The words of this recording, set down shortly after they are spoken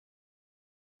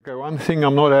Okay, one thing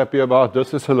I'm not happy about,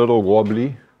 this is a little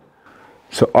wobbly.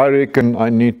 So I reckon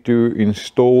I need to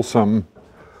install some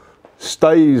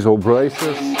stays or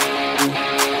braces.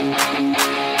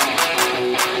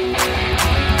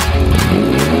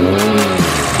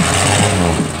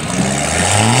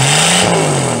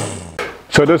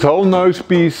 So this whole nose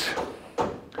piece,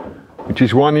 which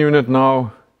is 1 unit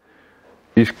now,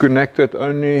 is connected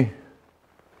only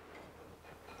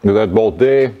with that bolt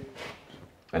there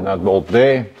and that bolt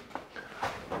there.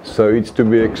 So it's to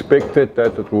be expected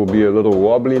that it will be a little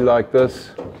wobbly like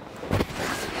this.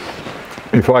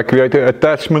 If I create an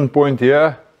attachment point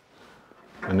here,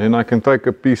 and then I can take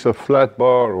a piece of flat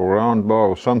bar or round bar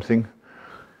or something,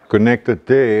 connect it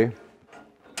there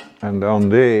and down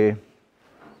there,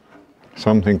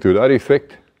 something to that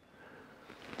effect.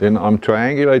 Then I'm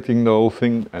triangulating the whole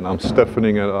thing and I'm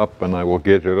stiffening it up, and I will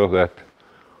get rid of that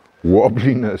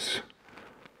wobbliness.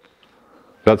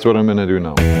 That's what I'm going to do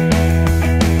now.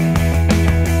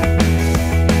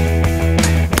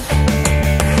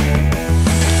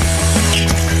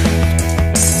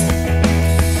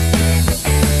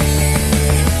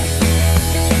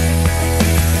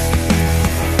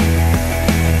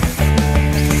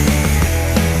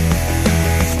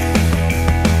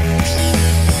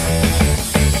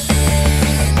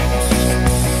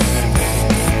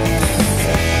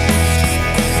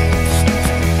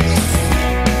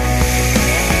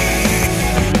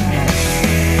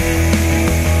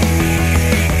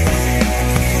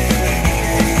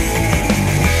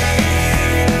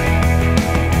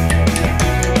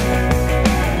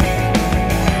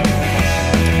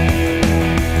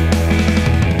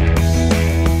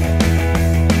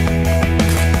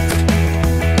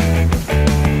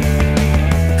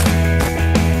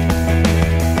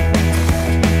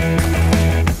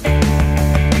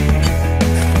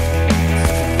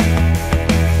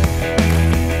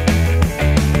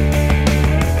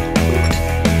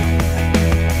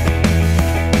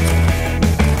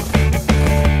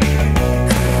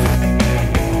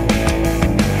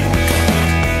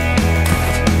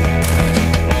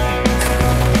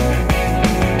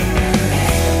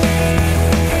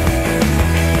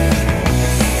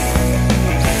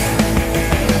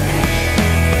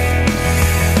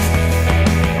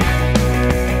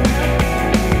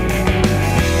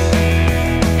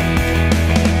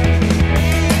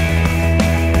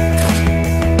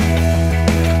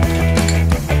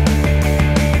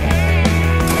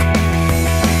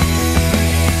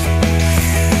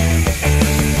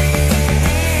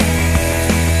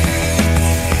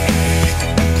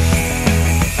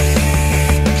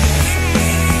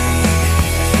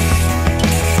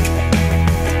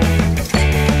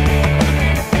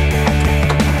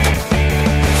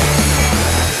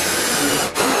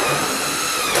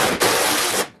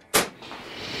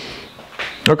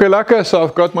 Okay, lekker, so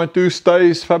I've got my two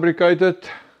stays fabricated.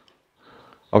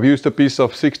 I've used a piece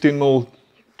of 16mm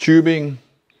tubing.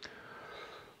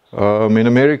 In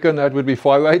American that would be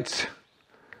 5/8.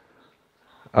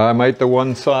 I made the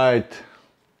one side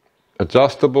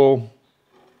adjustable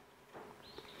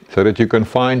so that you can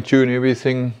fine tune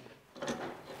everything.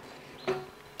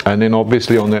 And then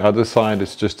obviously on the other side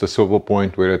it's just a swivel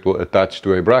point where it will attach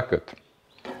to a bracket.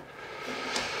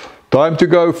 Time to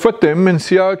go fit them and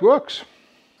see how it works.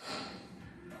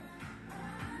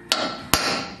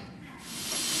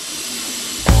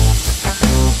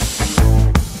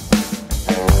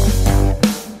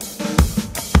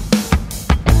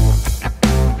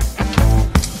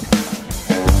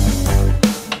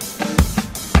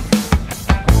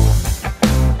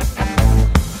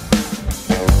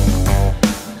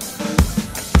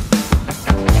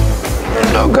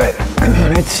 Okay,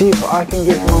 let's see if I can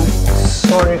get my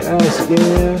sorry ass in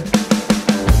there.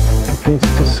 It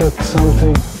needs to set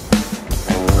something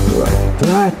like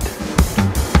that.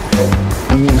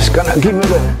 I'm just gonna give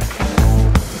it a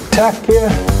tack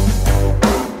here.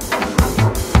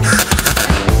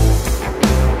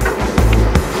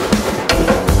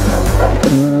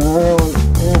 And another one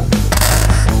here.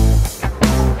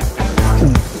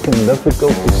 It's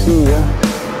difficult to see,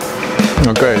 yeah?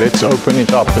 Okay, let's open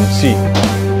it up and see.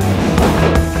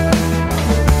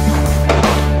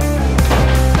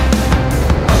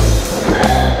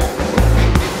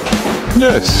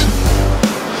 Yes.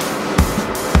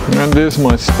 And there's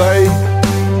my stay. It's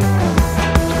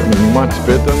going to be much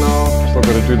better now. Still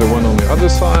got to do the one on the other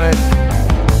side.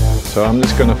 So I'm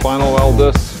just going to final weld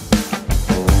this.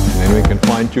 And then we can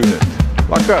fine tune it.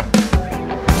 Lekker.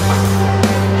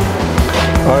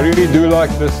 I really do like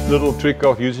this little trick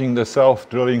of using the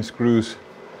self-drilling screws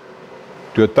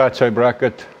to attach a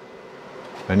bracket,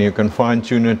 and you can fine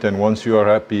tune it, and once you are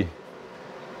happy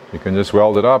you can just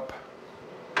weld it up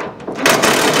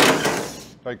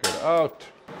take it out,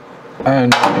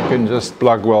 and you can just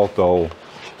plug weld the hole.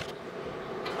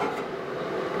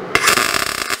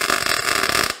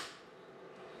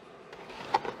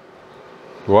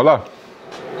 Voila.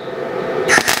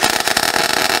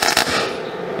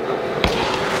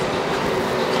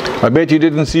 I bet you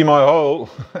didn't see my hole.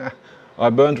 I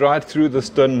burned right through this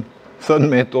thin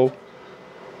metal.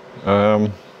 I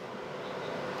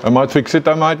might fix it,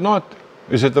 I might not.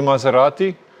 Is it a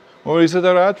Maserati or is it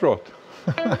a rat rod?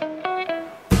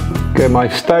 Okay, my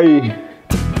stay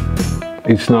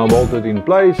is now bolted in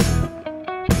place.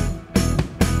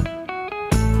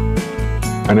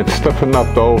 And it's stiffened up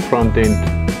the whole front end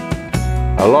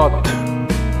a lot.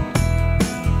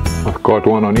 I've got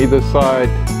one on either side.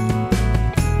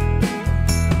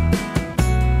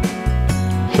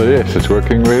 So yes, it's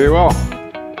working very well.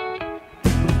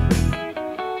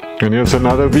 And here's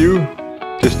another view,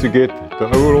 just to get the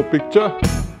overall picture.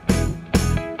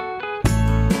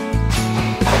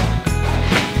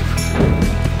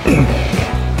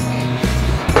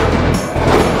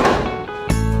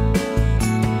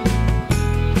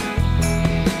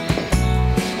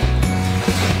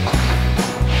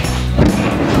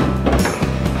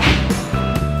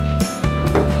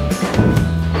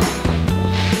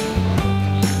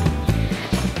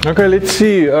 Okay, let's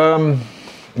see.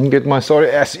 Get my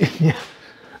sorry ass in here.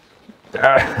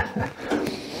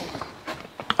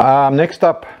 Next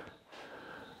up,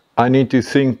 I need to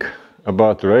think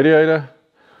about the radiator.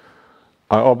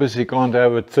 I obviously can't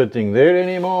have it sitting there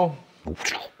anymore.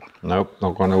 Nope,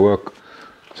 not gonna work.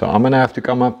 So I'm gonna have to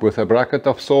come up with a bracket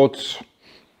of sorts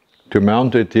to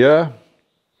mount it here.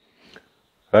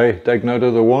 Hey, take note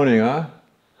of the warning, huh?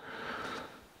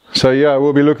 So yeah,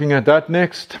 we'll be looking at that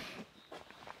next.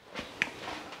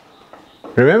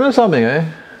 Remember something, eh?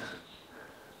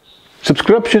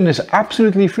 Subscription is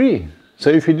absolutely free. So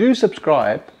if you do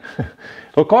subscribe,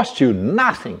 it'll cost you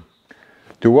nothing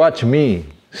to watch me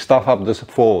stuff up this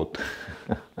Ford.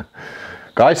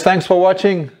 Guys, thanks for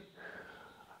watching.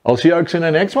 I'll see you in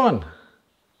the next one.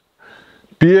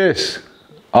 P.S.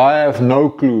 I have no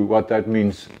clue what that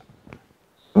means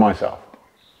myself.